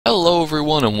Hello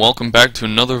everyone and welcome back to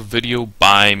another video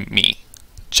by me,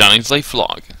 Johnny's Life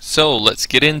Vlog. So let's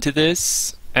get into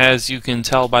this. As you can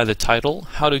tell by the title,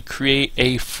 how to create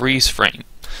a freeze frame.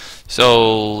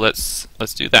 So let's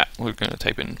do that. We're going to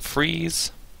type in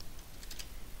freeze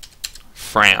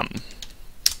frame.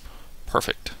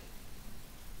 Perfect.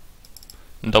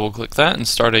 And double click that and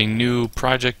start a new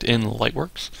project in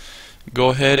Lightworks. Go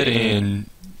ahead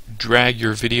and drag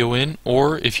your video in,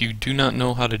 or if you do not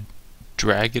know how to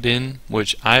drag it in,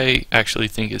 which I actually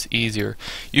think is easier,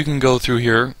 you can go through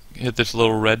here, hit this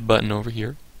little red button over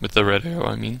here, with the red arrow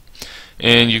I mean,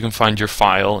 and you can find your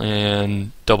file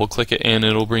and double click it and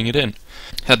it'll bring it in.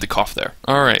 Had the cough there.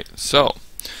 Alright, so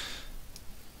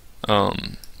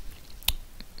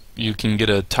you can get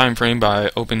a time frame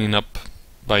by opening up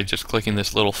by just clicking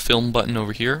this little film button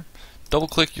over here. Double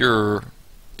click your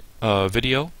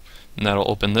video and that'll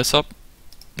open this up,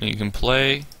 and you can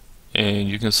play and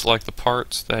you can select the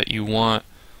parts that you want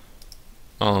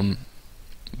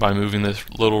by moving this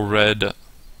little red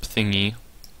thingy.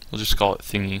 We'll just call it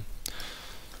thingy.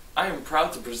 I am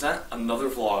proud to present another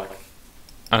vlog.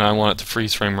 And I want it to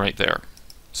freeze frame right there.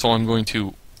 So I'm going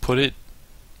to put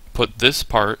this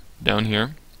part down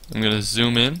here. I'm going to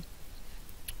zoom in.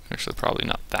 Actually, probably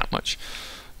not that much.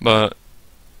 But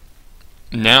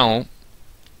now,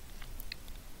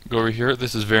 go over here.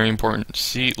 This is very important.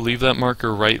 See, leave that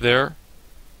marker right there.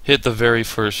 Hit the very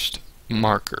first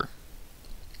marker.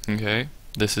 Okay?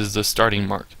 This is the starting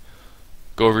mark.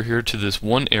 Go over here to this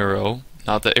one arrow,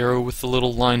 not the arrow with the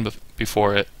little line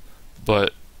before it,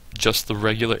 but just the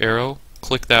regular arrow.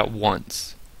 Click that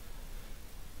once.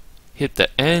 Hit the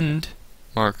end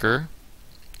marker.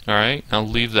 Alright, now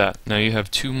leave that. Now you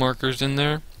have two markers in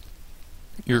there.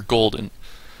 You're golden.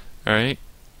 Alright?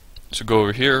 So go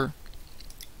over here,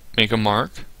 make a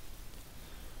mark.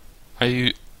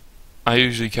 I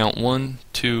usually count 1,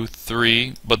 2,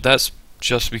 3, but that's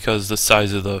just because the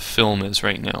size of the film is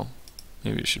right now.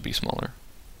 Maybe it should be smaller.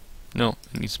 No,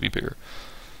 it needs to be bigger.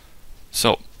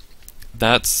 So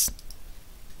that's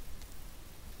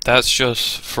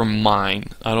just from mine.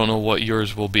 I don't know what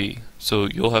yours will be, so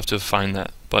you'll have to find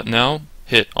that. But now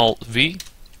hit Alt V,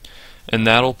 and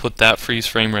that'll put that freeze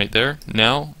frame right there.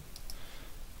 Now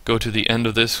go to the end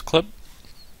of this clip.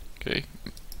 Okay,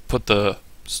 put the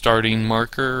starting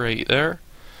marker right there,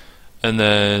 and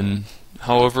then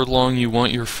however long you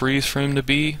want your freeze frame to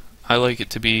be, I like it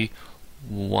to be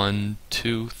 1,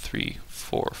 2, 3,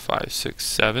 4, 5, 6,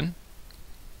 7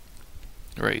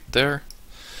 right there.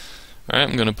 Alright,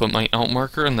 I'm going to put my Alt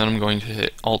marker, and then I'm going to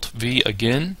hit Alt V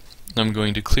again. I'm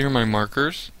going to clear my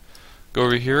markers. Go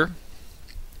over here,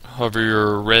 hover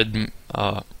your red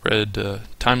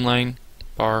timeline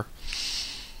bar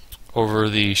over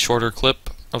the shorter clip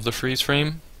of the freeze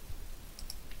frame.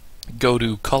 Go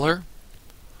to color.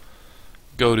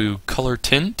 Go to color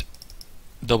tint.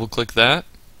 Double click that.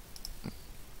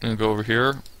 And go over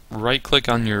here. Right click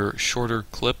on your shorter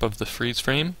clip of the freeze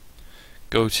frame.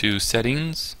 Go to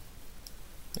settings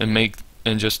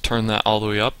and just turn that all the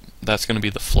way up. That's going to be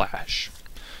the flash.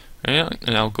 Right,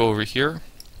 and I'll go over here.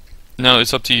 Now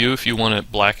it's up to you if you want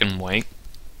it black and white.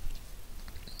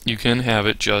 You can have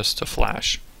it just a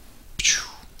flash,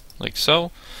 like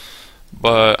so.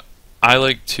 But I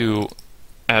like to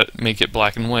make it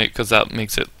black and white because that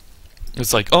makes it.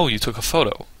 It's like, oh, you took a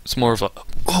photo. It's more of a,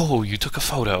 oh, you took a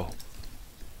photo,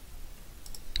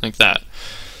 like that.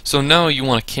 So now you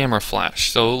want a camera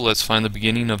flash. So let's find the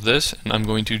beginning of this, and I'm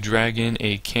going to drag in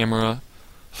a camera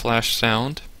flash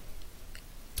sound.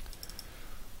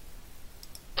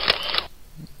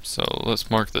 So let's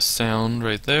mark the sound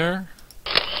right there.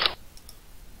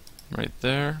 Right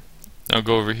there. Now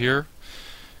go over here.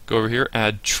 Go over here,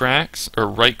 add tracks, or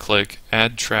right click,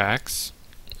 add tracks,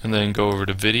 and then go over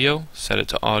to video, set it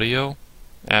to audio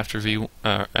after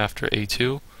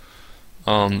A2.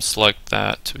 Select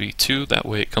that to be 2, that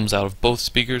way it comes out of both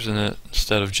speakers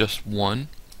instead of just one.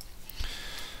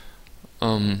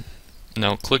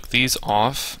 Now click these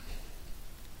off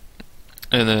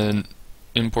and then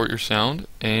import your sound,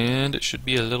 and it should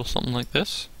be a little something like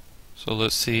this. So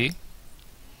let's see.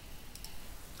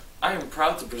 I am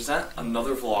proud to present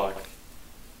another vlog.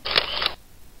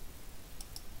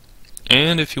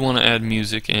 And if you want to add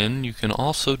music in, you can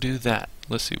also do that.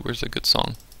 Let's see, where's a good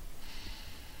song?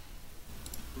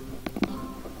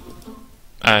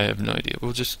 I have no idea.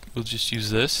 We'll just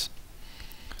use this.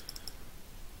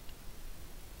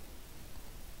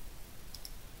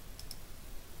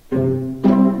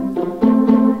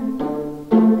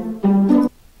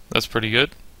 That's pretty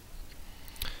good.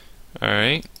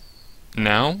 Alright.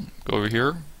 Now, go over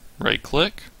here, right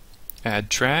click, add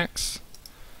tracks,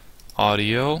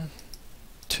 audio,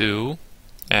 to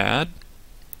add,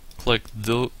 click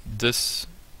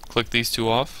click these two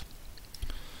off,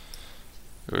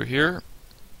 over here,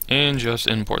 and just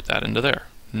import that into there.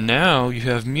 Now you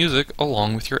have music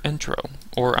along with your intro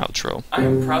or outro. I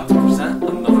am proud to present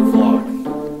another vlog.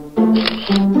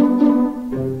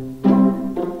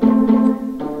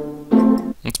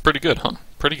 That's pretty good, huh?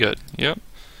 Pretty good. Yep.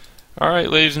 Alright,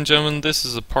 ladies and gentlemen, this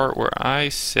is a part where I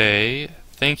say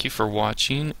thank you for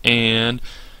watching, and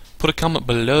put a comment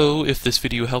below if this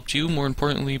video helped you. More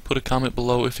importantly, put a comment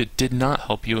below if it did not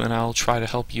help you, and I'll try to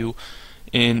help you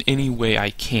in any way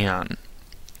I can.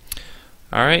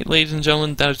 Alright, ladies and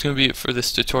gentlemen, that is going to be it for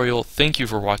this tutorial. Thank you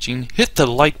for watching. Hit the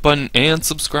like button and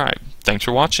subscribe. Thanks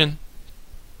for watching.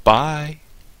 Bye.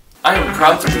 I am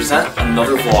proud to present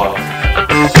another vlog.